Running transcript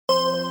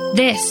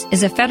This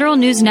is a Federal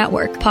News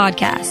Network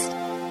podcast.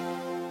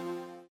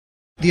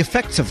 The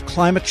effects of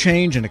climate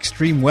change and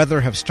extreme weather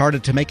have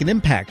started to make an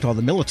impact on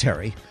the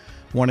military.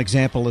 One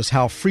example is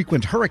how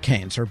frequent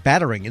hurricanes are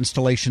battering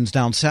installations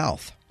down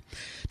south.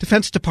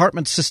 Defense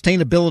Department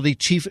Sustainability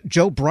Chief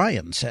Joe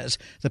Bryan says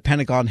the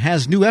Pentagon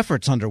has new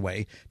efforts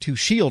underway to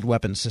shield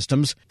weapon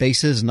systems,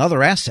 bases, and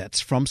other assets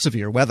from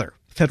severe weather.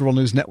 Federal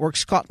News Network's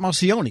Scott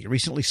Maucione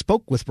recently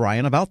spoke with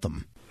Bryan about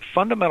them.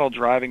 Fundamental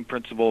driving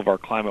principle of our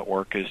climate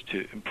work is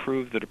to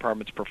improve the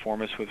department's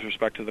performance with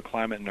respect to the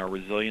climate and our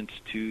resilience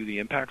to the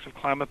impacts of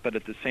climate, but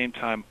at the same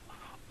time,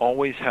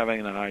 always having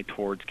an eye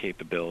towards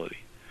capability.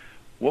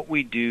 What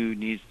we do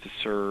needs to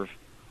serve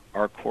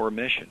our core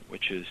mission,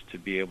 which is to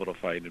be able to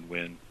fight and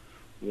win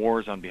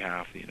wars on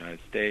behalf of the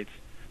United States.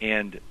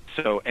 And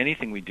so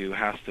anything we do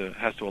has to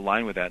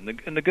align with that.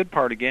 And the good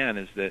part, again,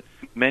 is that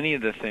many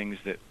of the things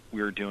that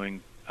we're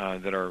doing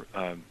that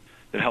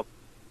help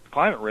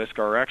climate risk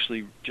are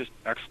actually just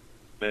excellent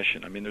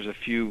mission. I mean, there's a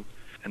few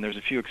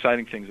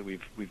exciting things that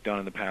we've done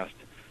in the past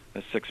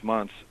 6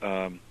 months.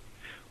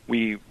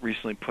 We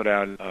recently put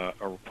out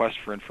a request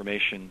for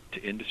information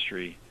to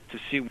industry to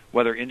see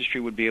whether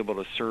industry would be able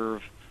to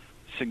serve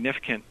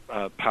significant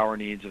power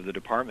needs of the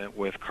department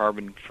with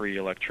carbon-free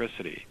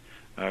electricity.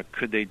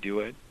 Could they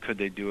do it? Could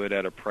they do it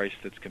at a price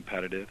that's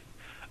competitive?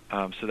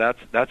 So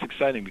that's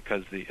exciting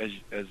because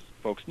as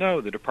folks know,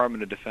 the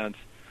Department of Defense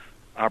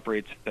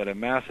operates at a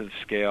massive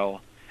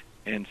scale,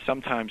 and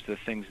sometimes the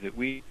things that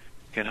we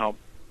can help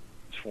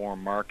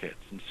transform markets.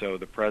 And so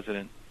the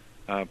President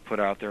put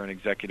out there an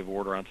executive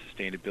order on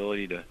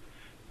sustainability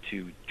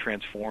to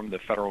transform the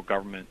federal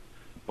government,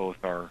 both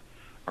our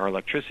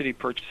electricity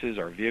purchases,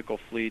 our vehicle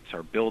fleets,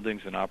 our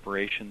buildings and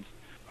operations,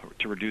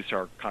 to reduce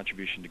our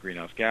contribution to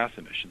greenhouse gas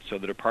emissions. So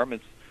the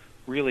department's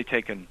really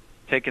taken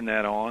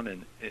that on,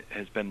 and it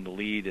has been the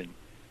lead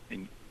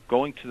in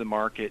going to the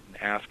market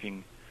and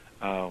asking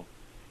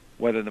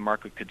whether the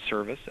market could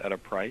service at a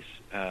price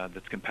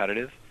that's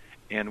competitive.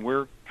 And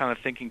we're kind of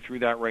thinking through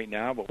that right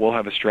now, but we'll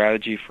have a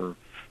strategy for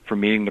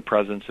meeting the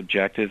President's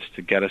objectives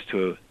to get us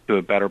to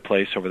a better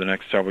place over the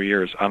next several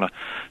years.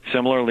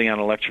 Similarly, on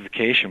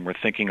electrification, we're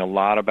thinking a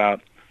lot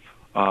about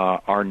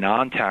our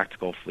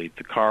non-tactical fleet,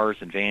 the cars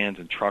and vans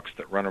and trucks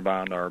that run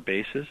around our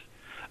bases.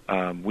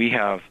 We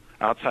have,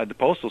 outside the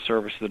Postal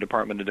Service, the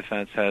Department of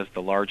Defense has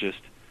the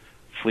largest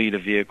fleet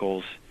of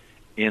vehicles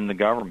in the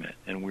government,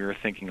 and we're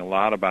thinking a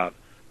lot about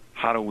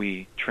how do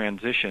we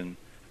transition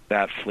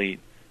that fleet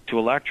to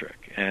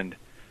electric, and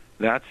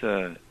that's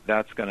going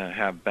to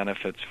have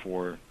benefits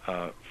for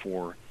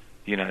the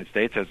United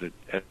States as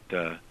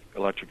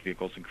electric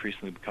vehicles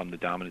increasingly become the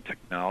dominant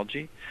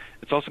technology.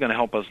 It's also going to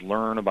help us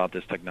learn about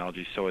this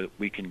technology so that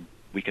we can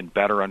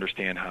better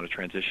understand how to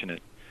transition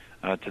it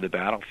to the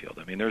battlefield.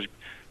 I mean,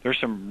 there's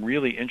some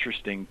really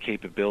interesting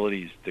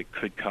capabilities that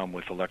could come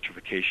with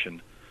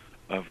electrification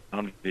of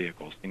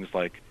vehicles. Things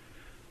like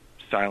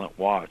silent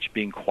watch,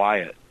 being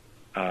quiet.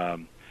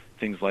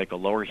 Things like a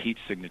lower heat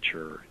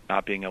signature,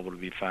 not being able to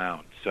be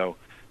found. So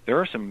there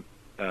are some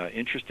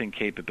interesting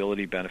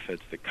capability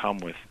benefits that come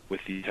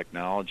with these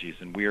technologies,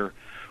 and we're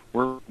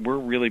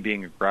really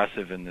being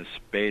aggressive in this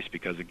space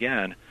because,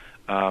 again,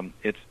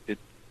 it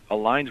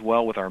aligns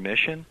well with our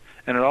mission,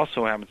 and it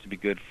also happens to be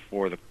good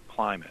for the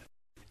climate.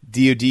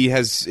 DoD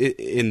has,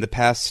 in the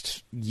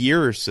past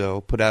year or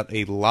so, put out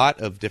a lot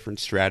of different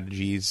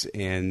strategies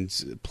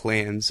and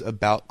plans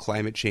about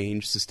climate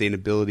change,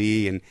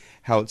 sustainability, and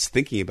how it's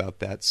thinking about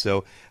that.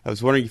 So I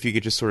was wondering if you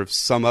could just sort of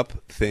sum up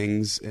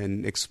things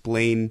and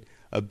explain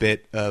a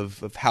bit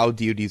of how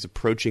DoD is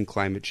approaching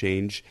climate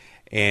change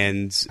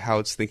and how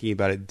it's thinking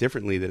about it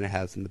differently than it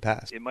has in the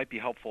past. It might be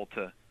helpful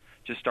to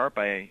just start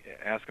by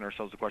asking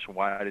ourselves the question,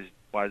 why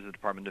does the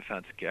Department of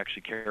Defense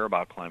actually care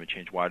about climate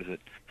change? Why does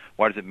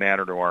it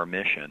matter to our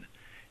mission?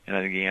 And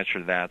I think the answer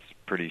to that's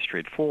pretty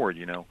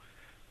straightforward.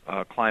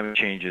 Climate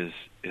change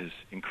is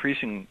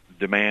increasing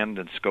demand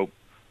and scope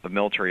of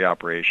military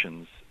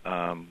operations,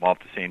 while at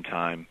the same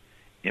time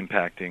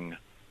impacting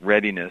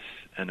readiness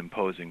and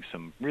imposing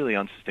some really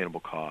unsustainable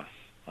costs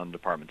on the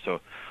department.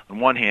 So on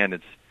one hand,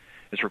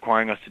 it's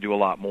requiring us to do a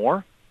lot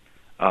more,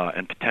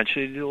 and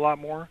potentially to do a lot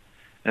more.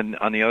 And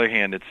on the other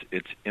hand,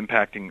 it's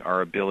impacting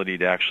our ability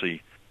to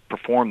actually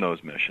perform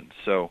those missions.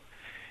 So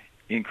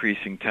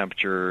increasing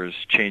temperatures,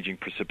 changing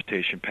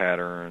precipitation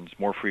patterns,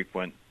 more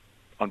frequent,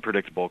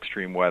 unpredictable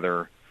extreme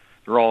weather,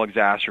 they're all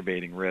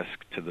exacerbating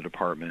risk to the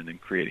department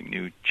and creating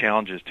new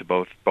challenges to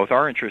both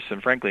our interests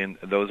and, frankly, and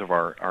those of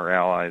our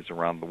allies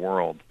around the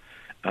world.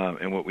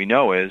 And what we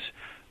know is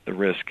the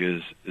risk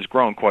is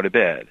growing quite a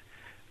bit.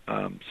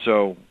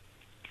 So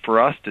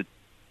for us to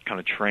kind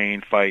of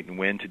train, fight, and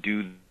win to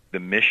do the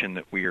mission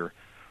that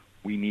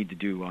we need to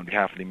do on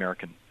behalf of the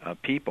American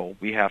people,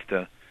 we have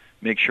to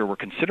make sure we're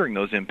considering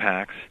those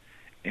impacts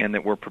and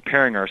that we're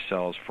preparing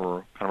ourselves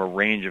for kind of a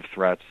range of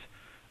threats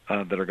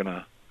that are going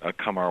to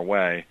come our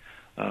way.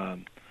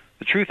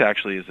 The truth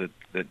actually is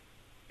that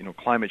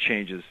climate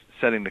change is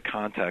setting the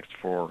context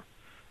for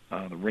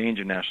the range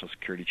of national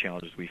security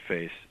challenges we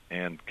face,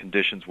 and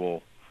conditions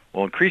will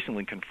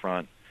increasingly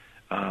confront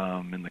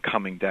in the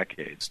coming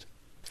decades.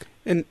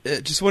 And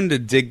just wanted to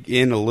dig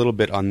in a little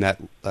bit on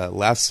that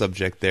last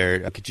subject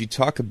there. Could you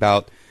talk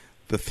about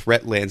the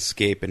threat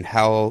landscape and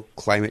how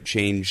climate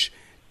change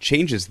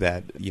changes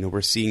that?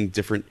 We're seeing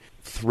different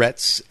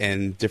threats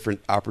and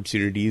different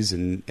opportunities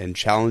and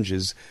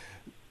challenges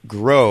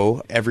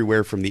grow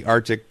everywhere from the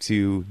Arctic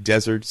to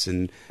deserts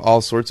and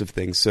all sorts of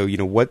things. So,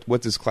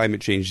 what does climate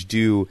change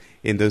do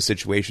in those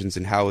situations,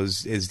 and how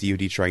is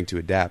DoD trying to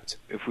adapt?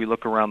 If we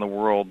look around the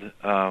world,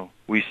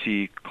 we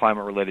see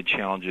climate-related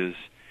challenges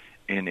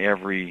in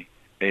every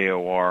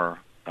AOR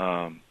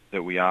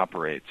that we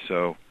operate.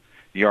 So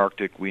the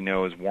Arctic, we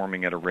know, is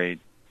warming at a rate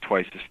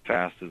twice as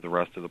fast as the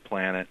rest of the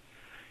planet.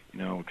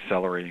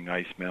 Accelerating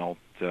ice melt,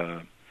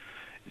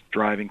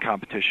 driving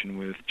competition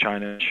with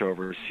China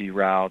over sea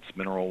routes,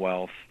 mineral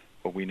wealth.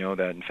 But we know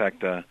that, in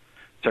fact,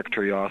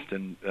 Secretary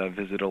Austin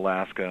visited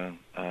Alaska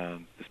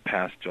this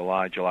past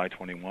July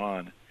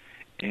 21,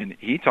 and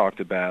he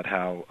talked about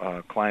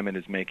how climate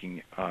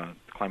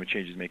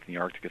change is making the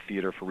Arctic a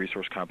theater for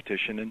resource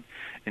competition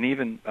and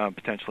even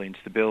potentially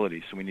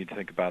instability. So we need to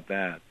think about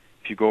that.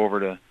 If you go over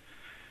to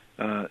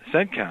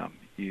CENTCOM,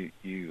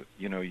 you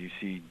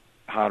see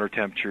hotter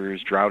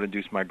temperatures,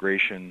 drought-induced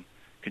migration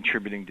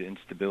contributing to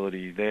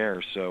instability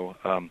there. So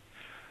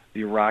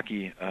the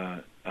Iraqi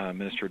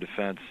Minister of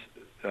Defense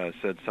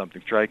said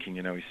something striking.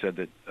 He said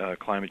that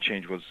climate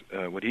change was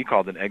what he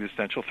called an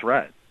existential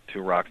threat to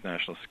Iraq's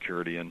national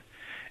security,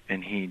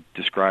 and he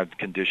described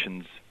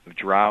conditions of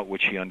drought,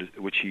 which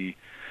he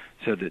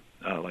said that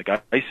like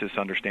ISIS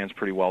understands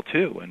pretty well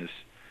too, and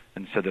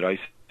said that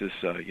ISIS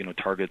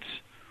targets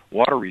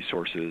water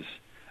resources,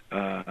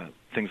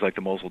 things like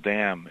the Mosul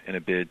Dam, in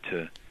a bid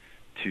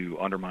to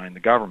undermine the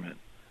government.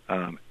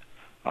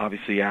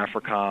 Obviously, in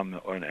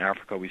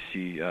Africa, we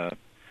see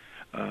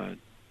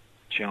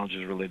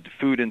challenges related to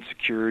food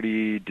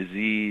insecurity,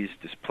 disease,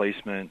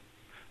 displacement.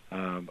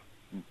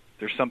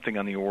 There's something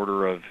on the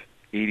order of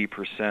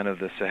 80% of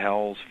the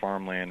Sahel's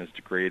farmland is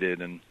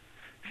degraded, and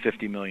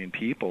 50 million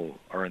people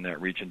are in that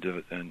region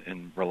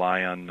and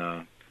rely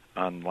on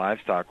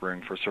livestock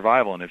rearing for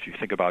survival. And if you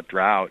think about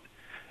drought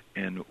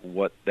and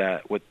what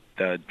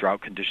the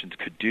drought conditions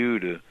could do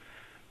to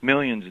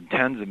millions and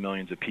tens of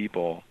millions of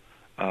people,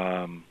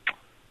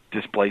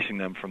 displacing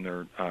them from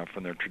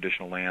their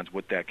traditional lands,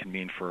 what that can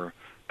mean for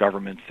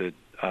governments that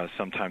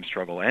sometimes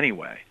struggle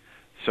anyway.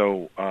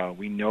 So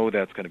we know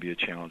that's going to be a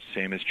challenge.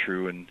 Same is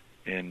true in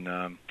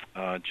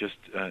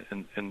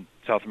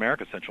South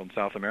America, Central and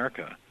South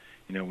America.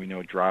 We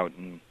know drought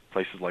in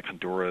places like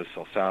Honduras,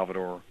 El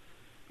Salvador,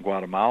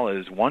 Guatemala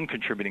is one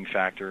contributing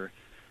factor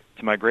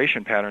to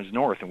migration patterns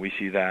north, and we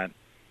see that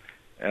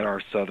at our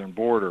southern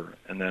border.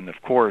 And then,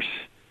 of course,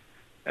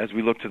 as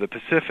we look to the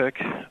Pacific,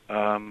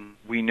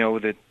 we know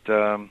that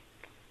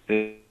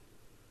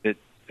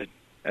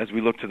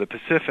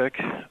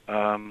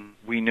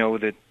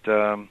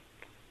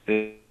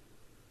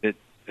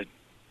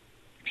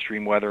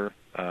extreme weather,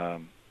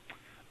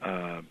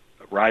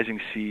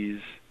 rising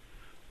seas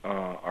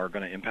are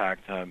going to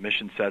impact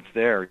mission sets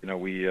there.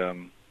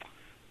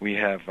 We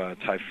have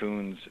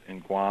typhoons in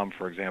Guam,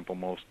 for example,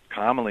 most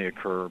commonly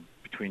occur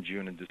between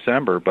June and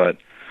December, but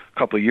a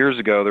couple of years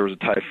ago there was a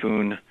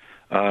typhoon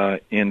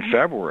in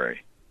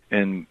February,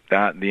 and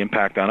the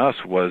impact on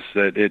us was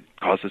that it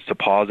caused us to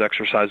pause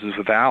exercises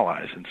with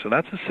allies, and so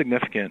that's a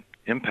significant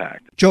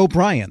impact. Joe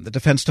Bryan, the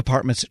Defense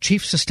Department's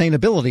Chief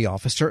Sustainability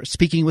Officer,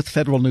 speaking with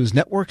Federal News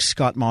Network's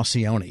Scott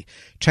Maucione.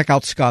 Check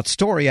out Scott's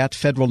story at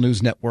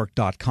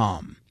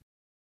federalnewsnetwork.com.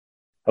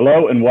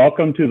 Hello, and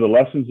welcome to the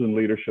Lessons in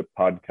Leadership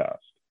podcast.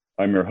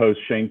 I'm your host,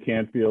 Shane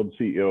Canfield,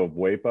 CEO of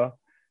WEPA,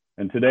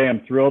 and today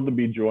I'm thrilled to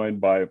be joined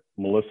by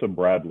Melissa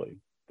Bradley,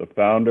 the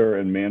founder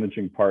and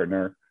managing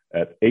partner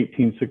at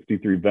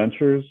 1863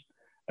 Ventures,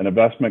 an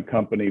investment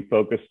company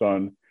focused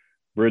on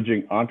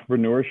bridging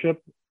entrepreneurship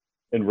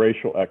and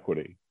racial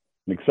equity,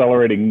 and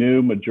accelerating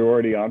new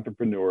majority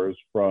entrepreneurs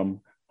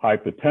from high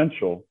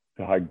potential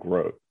to high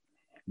growth.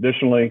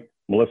 Additionally,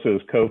 Melissa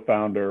is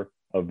co-founder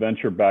of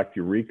Venture-Backed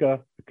Eureka,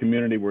 a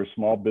community where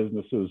small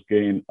businesses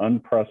gain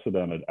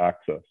unprecedented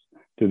access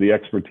to the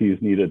expertise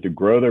needed to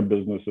grow their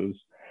businesses,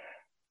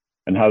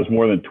 and has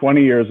more than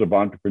 20 years of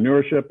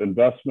entrepreneurship,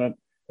 investment,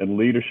 and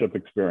leadership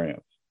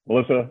experience.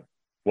 Melissa,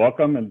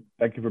 welcome, and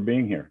thank you for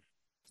being here.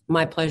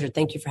 My pleasure.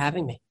 Thank you for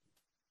having me.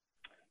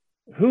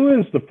 Who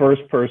is the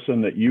first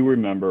person that you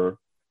remember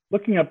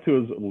looking up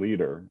to as a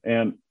leader,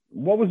 and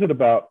what was it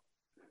about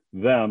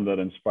them that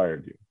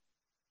inspired you?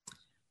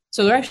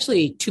 So there are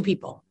actually two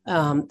people.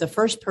 The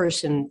first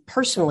person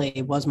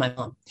personally was my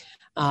mom.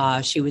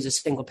 She was a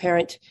single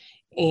parent.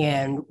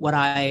 And what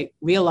I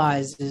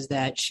realized is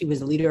that she was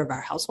the leader of our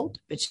household,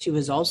 but she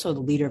was also the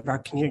leader of our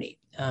community.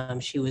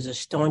 She was a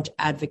staunch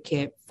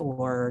advocate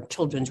for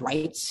children's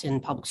rights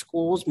in public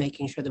schools,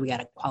 making sure that we got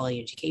a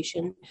quality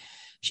education.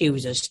 She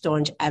was a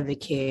staunch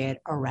advocate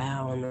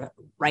around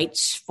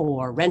rights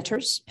for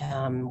renters.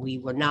 We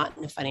were not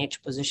in a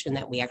financial position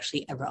that we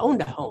actually ever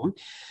owned a home,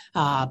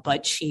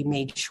 but she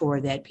made sure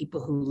that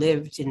people who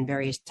lived in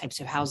various types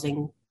of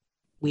housing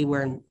we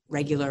were in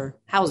regular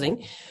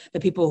housing, the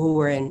people who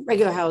were in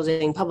regular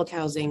housing, public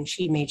housing,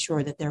 she made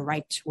sure that their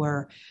rights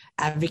were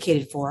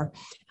advocated for,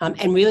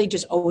 and really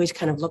just always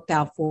kind of looked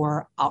out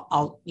for,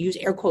 I'll use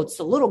air quotes,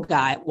 the little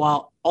guy,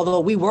 although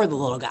we were the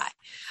little guy.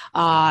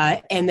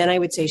 And then I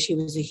would say she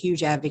was a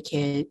huge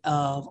advocate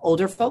of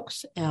older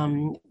folks.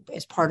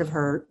 As part of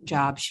her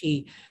job,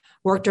 she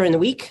worked during the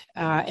week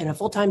in a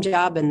full-time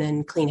job and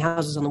then cleaned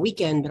houses on the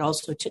weekend, but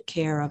also took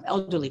care of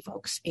elderly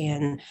folks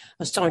and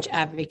a staunch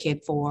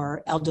advocate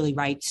for elderly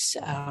rights.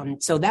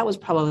 So that was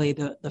probably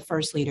the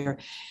first leader.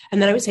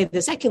 And then I would say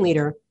the second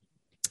leader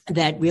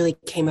that really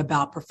came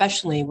about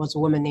professionally was a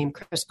woman named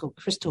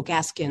Crystal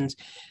Gaskins,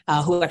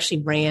 who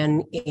actually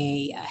ran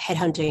a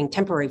headhunting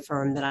temporary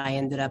firm that I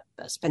ended up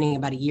spending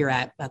about a year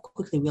at. I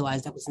quickly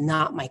realized that was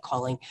not my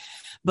calling.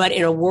 But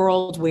in a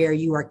world where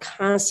you are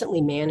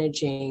constantly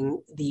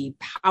managing the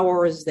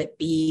powers that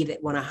be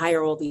that want to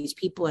hire all these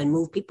people and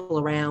move people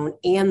around,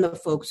 and the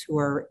folks who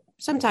are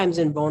sometimes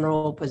in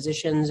vulnerable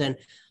positions and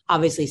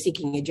obviously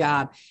seeking a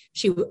job,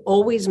 she would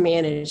always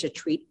manage to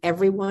treat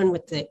everyone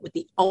with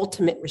the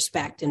ultimate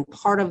respect. And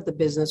part of the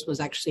business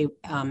was actually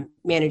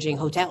managing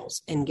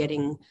hotels and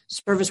getting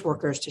service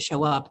workers to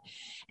show up.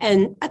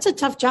 And that's a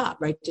tough job,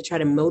 right? To try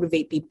to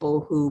motivate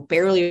people who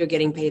barely are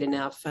getting paid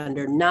enough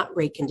under not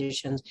great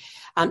conditions.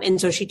 And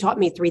so she taught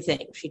me three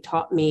things. She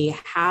taught me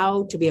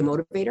how to be a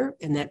motivator,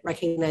 and that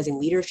recognizing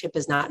leadership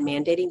is not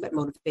mandating, but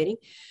motivating.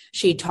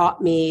 She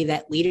taught me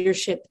that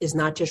leadership is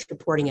not just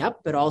reporting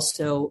up, but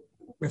also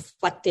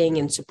reflecting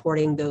and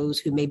supporting those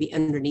who may be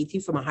underneath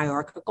you from a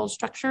hierarchical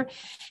structure.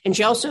 And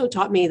she also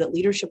taught me that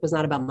leadership was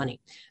not about money,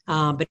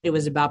 but it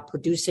was about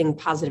producing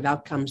positive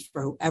outcomes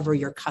for whoever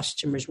your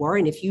customers were.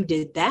 And if you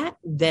did that,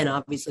 then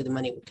obviously the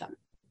money would come.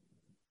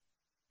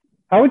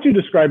 How would you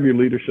describe your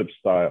leadership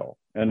style,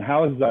 and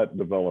how has that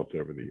developed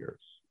over the years?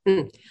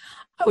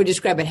 I would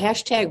describe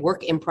it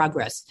 #work in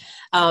progress.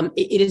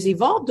 It has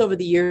evolved over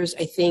the years,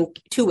 I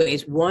think, two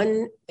ways.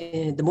 One,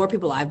 the more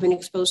people I've been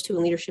exposed to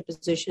in leadership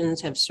positions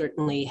have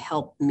certainly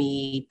helped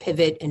me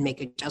pivot and make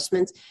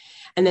adjustments.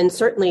 And then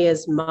certainly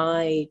as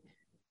my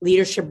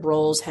leadership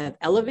roles have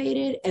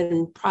elevated,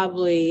 and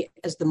probably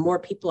as the more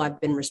people I've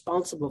been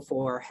responsible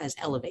for has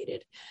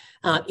elevated.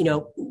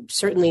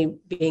 Certainly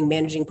being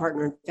managing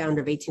partner and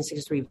founder of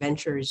 1863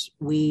 Ventures,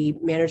 we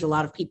manage a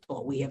lot of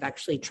people. We have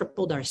actually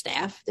tripled our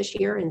staff this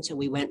year. And so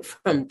we went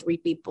from 3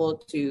 people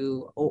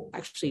to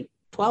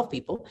 12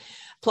 people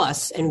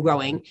plus and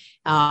growing.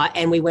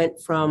 And we went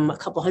from a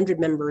couple hundred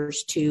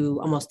members to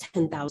almost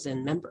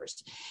 10,000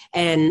 members.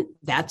 And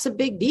that's a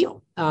big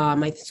deal.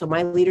 So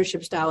my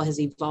leadership style has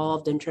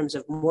evolved in terms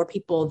of more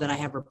people that I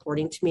have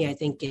reporting to me. I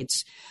think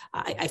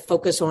I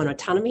focus on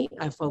autonomy.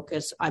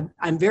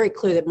 I'm very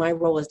clear that my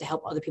role is to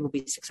help other people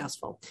be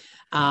successful.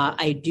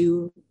 I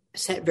do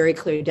set very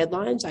clear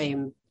deadlines.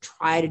 I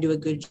try to do a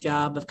good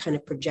job of kind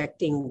of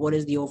projecting what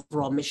is the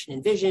overall mission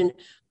and vision,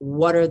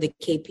 what are the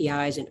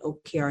KPIs and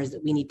OKRs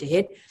that we need to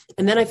hit.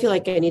 And then I feel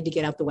like I need to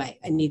get out the way.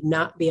 I need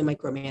not be a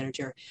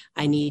micromanager.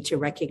 I need to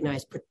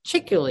recognize,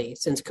 particularly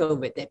since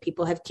COVID, that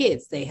people have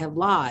kids, they have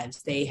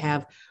lives, they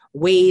have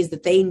ways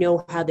that they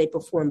know how they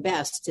perform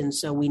best. And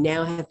so we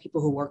now have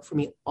people who work for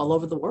me all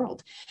over the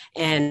world.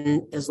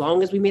 And as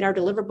long as we meet our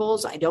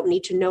deliverables, I don't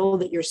need to know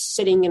that you're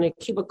sitting in a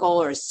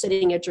cubicle or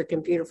sitting at your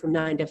computer from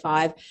 9 to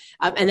 5.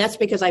 And that's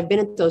because I've been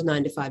at those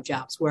 9 to 5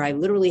 jobs where I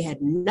literally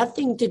had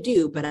nothing to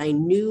do, but I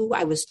knew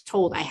I was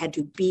told I had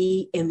to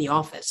be in the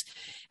office.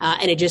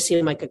 And it just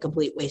seemed like a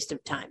complete waste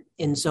of time.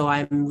 And so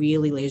I'm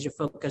really laser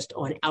focused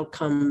on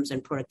outcomes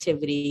and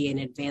productivity and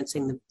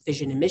advancing the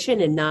vision and mission,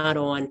 and not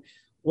on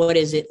what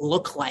does it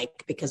look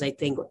like? Because I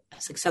think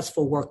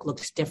successful work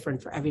looks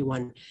different for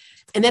everyone.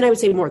 And then I would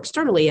say more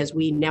externally, as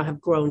we now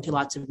have grown to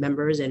lots of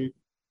members and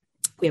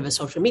we have a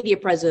social media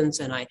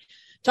presence and I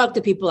talk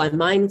to people, I'm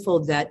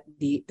mindful that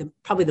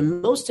probably the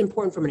most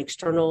important from an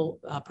external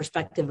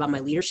perspective about my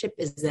leadership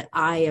is that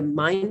I am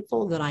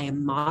mindful that I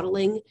am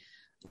modeling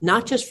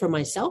not just for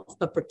myself,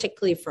 but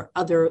particularly for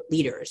other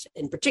leaders,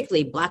 and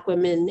particularly Black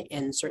women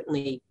and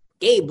certainly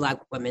gay Black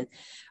women.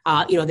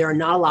 There are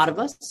not a lot of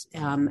us.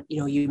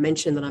 You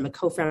mentioned that I'm a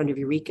co-founder of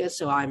Eureka,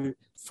 so I'm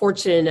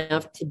fortunate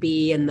enough to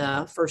be in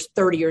the first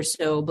 30 or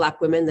so Black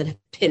women that have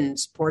been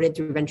supported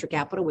through venture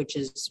capital, which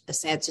is a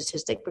sad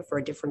statistic, but for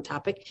a different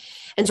topic.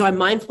 And so I'm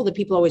mindful that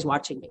people are always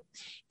watching me.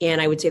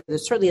 And I would say that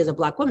certainly as a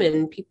Black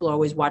woman, people are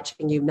always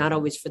watching you, not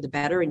always for the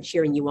better and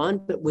cheering you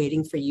on, but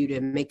waiting for you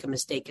to make a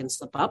mistake and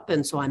slip up.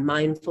 And so I'm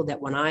mindful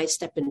that when I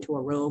step into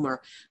a room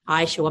or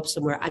I show up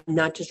somewhere, I'm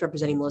not just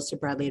representing Melissa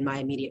Bradley and my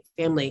immediate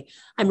family.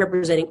 I'm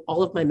representing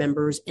all of my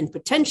members and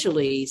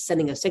potentially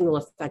sending a signal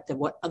effect of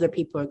what other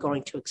people are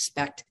going to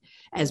expect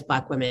as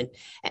Black women.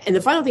 And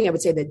the final thing I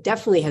would say that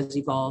definitely has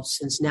evolved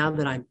since now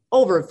that I'm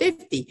over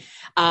 50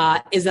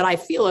 is that I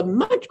feel a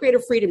much greater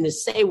freedom to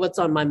say what's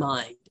on my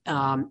mind.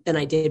 than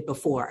I did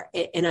before.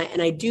 And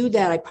I do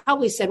that. I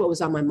probably said what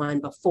was on my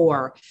mind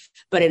before,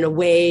 but in a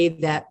way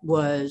that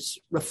was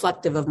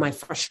reflective of my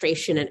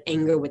frustration and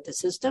anger with the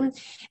system.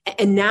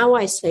 And now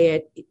I say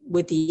it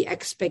with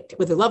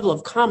the level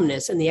of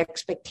calmness and the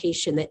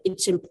expectation that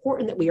it's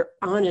important that we are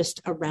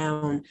honest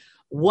around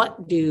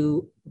what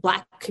do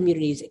Black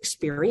communities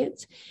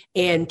experience,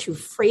 and to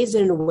phrase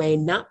it in a way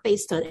not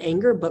based on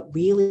anger, but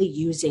really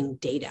using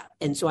data.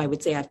 And so I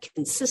would say I've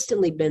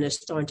consistently been a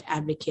staunch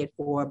advocate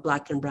for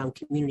Black and brown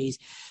communities,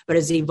 but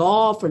has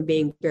evolved from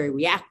being very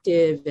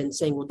reactive and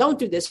saying, well, don't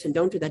do this and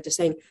don't do that, to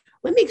saying,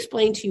 let me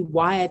explain to you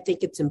why I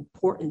think it's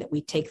important that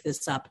we take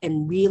this up,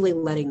 and really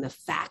letting the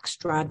facts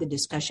drive the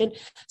discussion.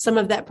 Some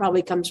of that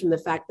probably comes from the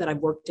fact that I've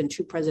worked in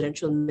 2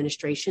 presidential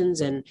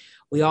administrations, and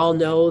we all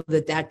know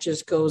that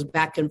just goes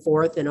back and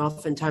forth, and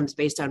oftentimes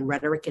based on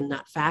rhetoric and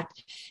not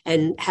fact.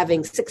 And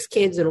having 6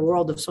 kids in a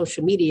world of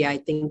social media, I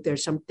think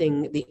there's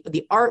something,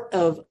 the art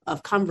of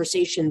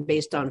conversation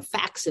based on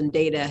facts and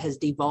data has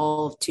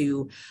devolved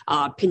to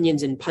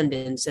opinions and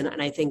pundits. And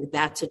I think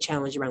that's a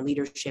challenge around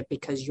leadership,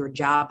 because your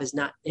job is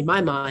not, in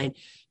my mind,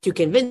 to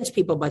convince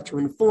people, but to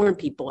inform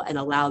people and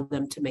allow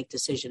them to make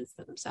decisions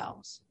for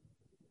themselves.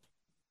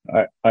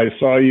 I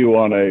saw you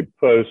on a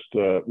post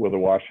with a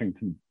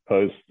Washington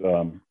Post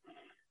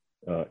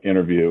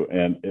interview,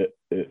 and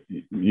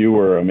you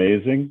were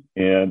amazing.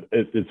 And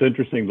it's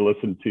interesting to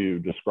listen to you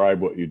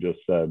describe what you just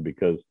said,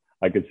 because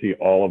I could see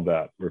all of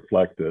that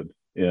reflected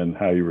in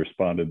how you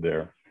responded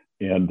there.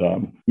 And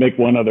make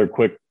one other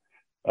quick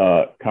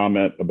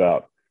comment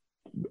about,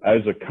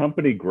 as a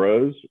company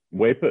grows,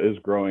 WEPA is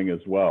growing as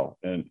well.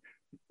 And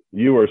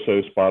you are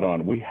so spot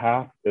on. We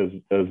have, as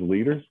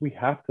leaders, we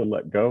have to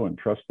let go and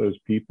trust those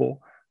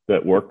people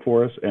that work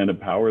for us and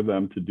empower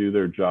them to do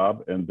their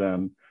job, and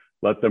then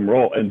let them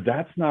roll. And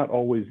that's not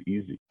always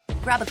easy.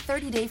 Grab a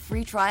 30-day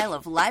free trial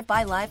of Live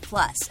by Live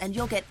Plus, and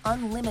you'll get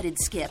unlimited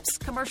skips,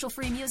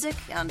 commercial-free music,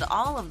 and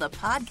all of the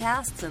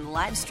podcasts and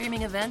live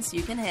streaming events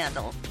you can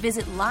handle.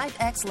 Visit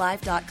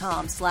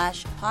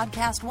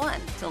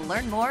livexlive.com/podcast1 to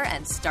learn more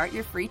and start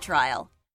your free trial.